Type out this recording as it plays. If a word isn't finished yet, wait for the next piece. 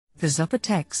The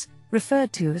Zapotecs,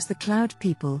 referred to as the Cloud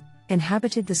People,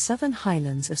 inhabited the southern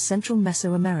highlands of central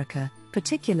Mesoamerica,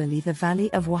 particularly the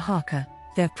Valley of Oaxaca.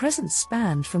 Their presence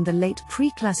spanned from the late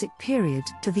pre-classic period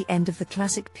to the end of the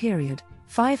classic period,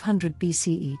 500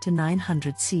 BCE to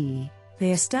 900 CE. They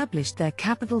established their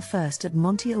capital first at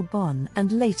Monte Albán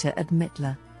and later at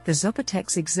Mitla. The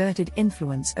Zapotecs exerted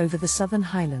influence over the southern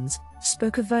highlands,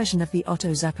 spoke a version of the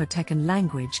Otto-Zapotecan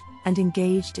language, and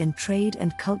engaged in trade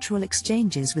and cultural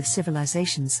exchanges with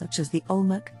civilizations such as the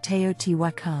Olmec,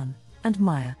 Teotihuacan, and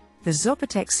Maya. The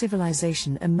Zapotec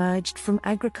civilization emerged from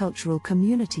agricultural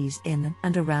communities in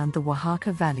and around the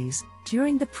Oaxaca valleys.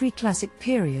 During the pre-classic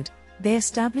period, they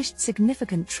established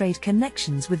significant trade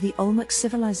connections with the Olmec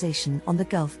civilization on the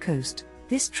Gulf Coast.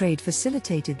 This trade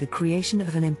facilitated the creation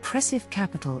of an impressive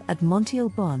capital at Monte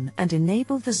Albán and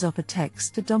enabled the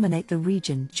Zapotecs to dominate the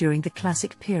region during the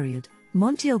Classic period.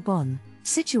 Monte Albán,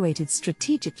 situated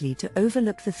strategically to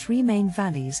overlook the three main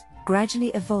valleys, gradually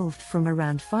evolved from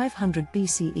around 500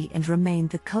 BCE and remained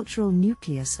the cultural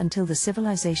nucleus until the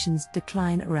civilization's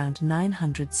decline around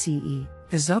 900 CE.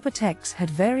 The Zapotecs had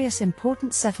various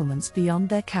important settlements beyond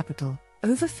their capital.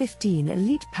 Over 15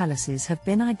 elite palaces have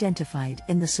been identified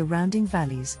in the surrounding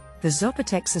valleys. The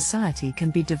Zapotec society can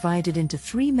be divided into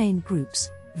three main groups: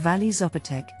 Valley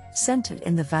Zapotec, centered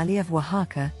in the Valley of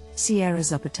Oaxaca; Sierra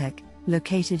Zapotec,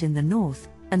 located in the north;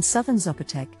 and Southern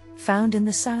Zapotec, found in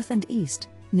the south and east,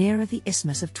 nearer the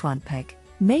Isthmus of Tehuantepec.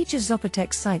 Major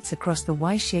Zapotec sites across the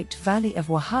Y-shaped Valley of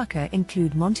Oaxaca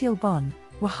include Monte Albán,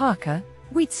 Oaxaca,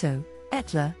 Huitzo,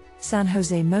 Etla, San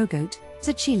Jose Mogote,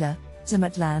 Zachila,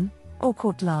 Zamatlan,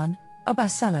 Ocotlán,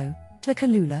 Abasalo,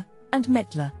 Tlacolula, and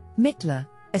Mitla. Mitla,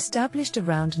 established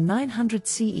around 900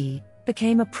 CE,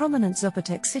 became a prominent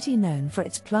Zapotec city known for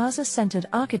its plaza-centered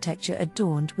architecture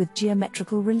adorned with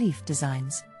geometrical relief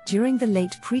designs. During the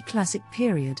late pre-classic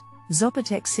period,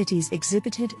 Zapotec cities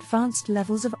exhibited advanced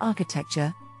levels of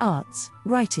architecture, arts,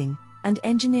 writing, and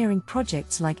engineering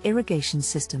projects like irrigation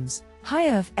systems.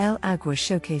 High El Agua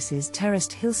showcases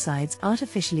terraced hillsides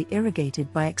artificially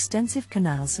irrigated by extensive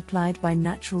canals supplied by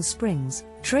natural springs.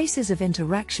 Traces of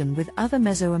interaction with other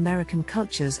Mesoamerican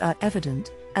cultures are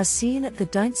evident, as seen at the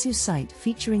Daintzu site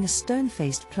featuring a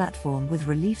stone-faced platform with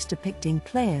reliefs depicting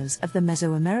players of the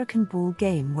Mesoamerican ball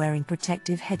game wearing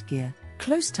protective headgear.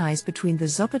 Close ties between the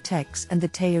Zapotecs and the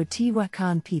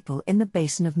Teotihuacan people in the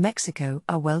basin of Mexico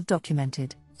are well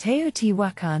documented.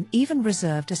 Teotihuacan even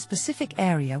reserved a specific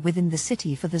area within the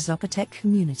city for the Zapotec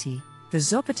community. The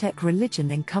Zapotec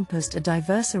religion encompassed a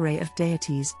diverse array of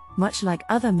deities, much like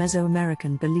other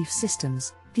Mesoamerican belief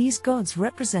systems. These gods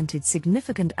represented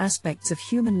significant aspects of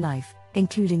human life,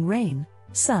 including rain,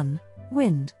 sun,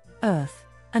 wind, earth,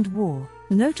 and war.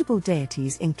 Notable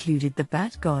deities included the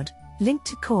bat god, linked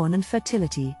to corn and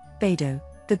fertility; Bedo,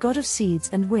 the god of seeds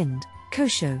and wind;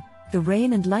 Kosho, the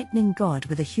rain and lightning god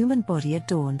with a human body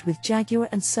adorned with jaguar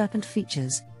and serpent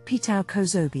features; Pitao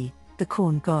Kozobi, the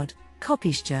corn god;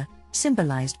 Kopishcha,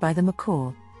 symbolized by the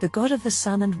macaw, the god of the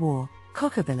sun and war;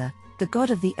 Kokobila, the god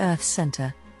of the earth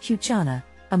center; Huchana,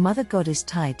 a mother goddess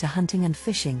tied to hunting and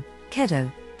fishing; Kedo,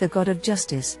 the god of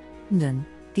justice; Ndun,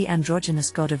 the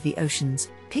androgynous god of the oceans;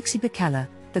 Pixibakala,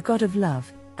 the god of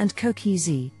love; and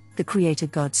Kokizi, the creator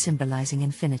god symbolizing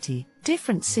infinity.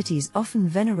 Different cities often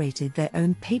venerated their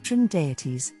own patron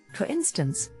deities. For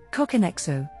instance,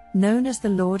 Coconexo, known as the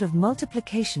Lord of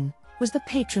Multiplication, was the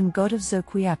patron god of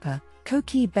Zoquiapa.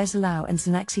 Koki Bezalao and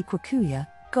Zanaxiquacuya,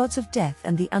 gods of death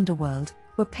and the underworld,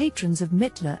 were patrons of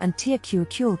Mitla and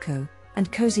Teotihuaculco,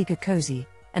 and Kozikakozi,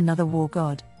 another war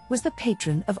god, was the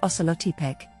patron of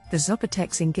Ocelotepec. The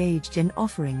Zapotecs engaged in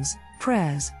offerings,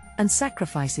 prayers, and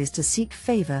sacrifices to seek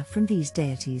favor from these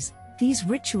deities. These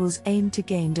rituals aimed to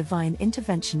gain divine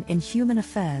intervention in human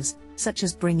affairs, such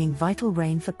as bringing vital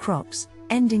rain for crops,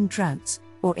 ending droughts,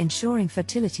 or ensuring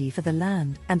fertility for the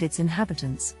land and its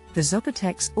inhabitants. The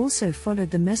Zapotecs also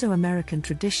followed the Mesoamerican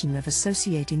tradition of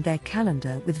associating their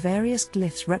calendar with various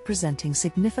glyphs representing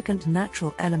significant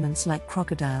natural elements like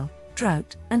crocodile,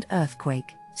 drought, and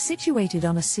earthquake. Situated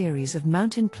on a series of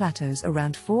mountain plateaus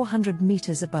around 400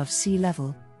 meters above sea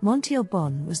level, Monte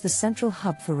Albán was the central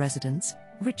hub for residents,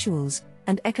 rituals,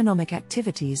 and economic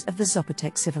activities of the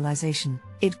Zapotec civilization.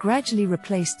 It gradually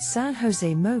replaced San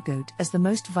Jose Mogote as the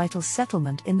most vital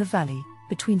settlement in the valley,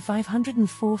 between 500 and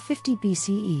 450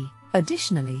 BCE.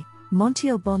 Additionally, Monte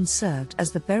Albán served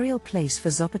as the burial place for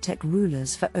Zapotec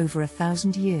rulers for over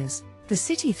 1,000 years. The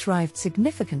city thrived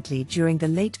significantly during the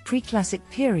late pre-classic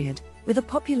period, with a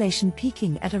population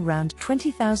peaking at around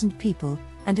 20,000 people,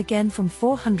 and again from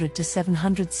 400 to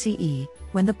 700 CE,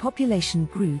 when the population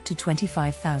grew to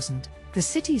 25,000. The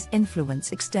city's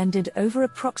influence extended over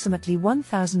approximately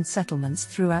 1,000 settlements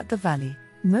throughout the valley.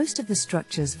 Most of the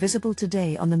structures visible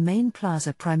today on the main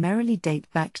plaza primarily date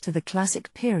back to the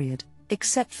Classic period,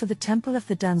 except for the Temple of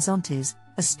the Danzantes,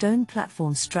 a stone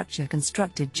platform structure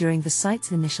constructed during the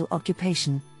site's initial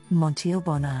occupation, Monte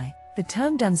Albán. The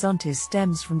term Danzantes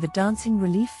stems from the dancing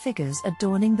relief figures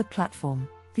adorning the platform.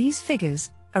 These figures,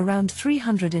 around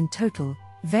 300 in total,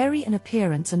 vary in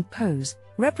appearance and pose,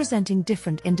 representing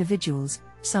different individuals,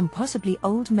 some possibly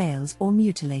old males or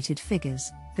mutilated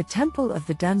figures. The Temple of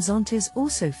the Danzantes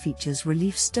also features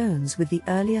relief stones with the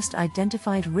earliest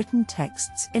identified written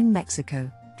texts in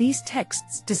Mexico. These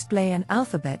texts display an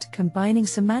alphabet combining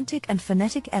semantic and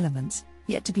phonetic elements,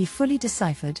 yet to be fully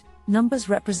deciphered, numbers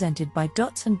represented by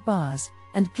dots and bars,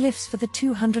 and glyphs for the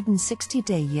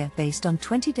 260-day year based on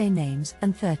 20-day names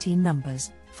and 13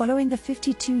 numbers, following the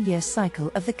 52-year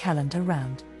cycle of the calendar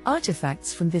round.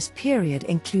 Artifacts from this period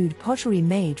include pottery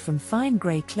made from fine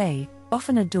gray clay,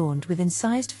 often adorned with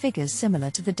incised figures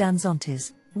similar to the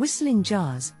Danzantes, whistling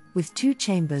jars, with 2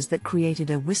 chambers that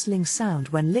created a whistling sound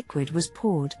when liquid was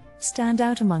poured, stand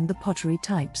out among the pottery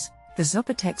types. The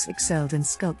Zapotecs excelled in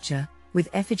sculpture, with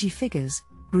effigy figures,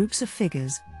 groups of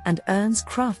figures, and urns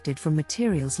crafted from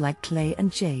materials like clay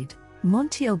and jade.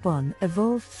 Monte Albán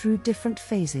evolved through different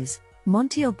phases.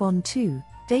 Monte Albán II,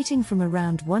 dating from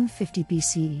around 150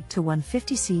 BCE to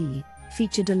 150 CE,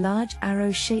 featured a large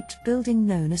arrow-shaped building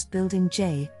known as Building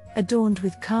J, adorned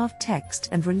with carved text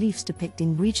and reliefs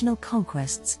depicting regional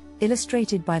conquests,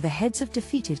 illustrated by the heads of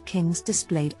defeated kings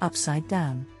displayed upside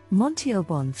down. Monte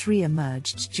Albán III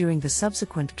emerged during the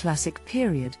subsequent Classic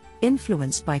period,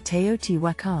 influenced by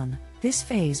Teotihuacan. This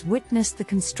phase witnessed the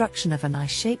construction of an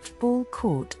eye-shaped ball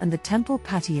court and the temple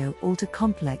patio altar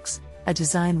complex, a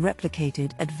design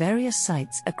replicated at various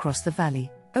sites across the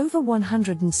valley. Over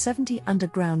 170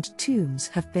 underground tombs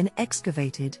have been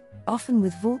excavated, often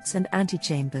with vaults and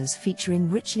antechambers featuring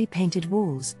richly painted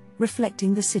walls,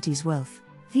 reflecting the city's wealth.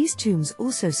 These tombs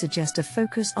also suggest a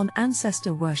focus on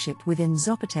ancestor worship within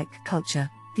Zapotec culture.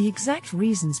 The exact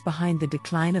reasons behind the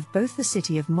decline of both the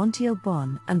city of Monte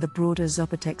Albán and the broader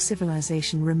Zapotec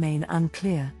civilization remain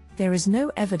unclear. There is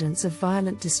no evidence of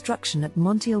violent destruction at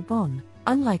Monte Albán,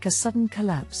 unlike a sudden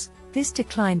collapse. This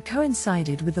decline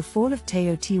coincided with the fall of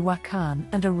Teotihuacan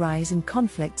and a rise in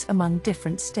conflicts among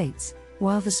different states.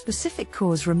 While the specific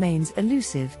cause remains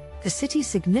elusive, the city's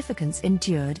significance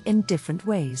endured in different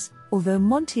ways. Although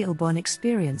Monte Albán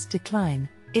experienced decline,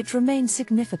 it remained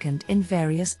significant in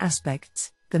various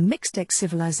aspects. The Mixtec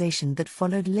civilization that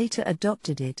followed later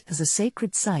adopted it as a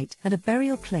sacred site and a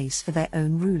burial place for their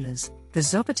own rulers. The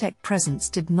Zapotec presence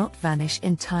did not vanish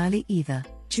entirely either.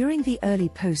 During the early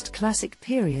post-Classic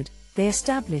period, they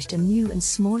established a new and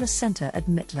smaller center at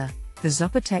Mitla. The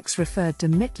Zapotecs referred to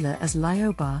Mitla as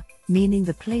Liobar, meaning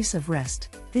the place of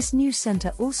rest. This new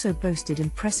center also boasted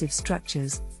impressive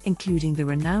structures, including the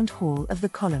renowned Hall of the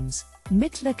Columns.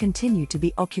 Mitla continued to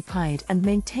be occupied and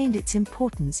maintained its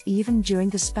importance even during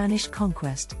the Spanish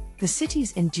conquest. The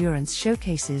city's endurance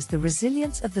showcases the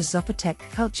resilience of the Zapotec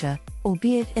culture,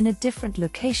 albeit in a different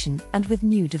location and with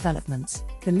new developments.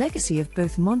 The legacy of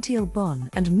both Monte Albán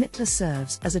and Mitla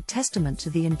serves as a testament to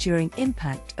the enduring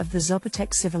impact of the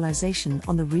Zapotec civilization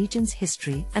on the region's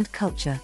history and culture.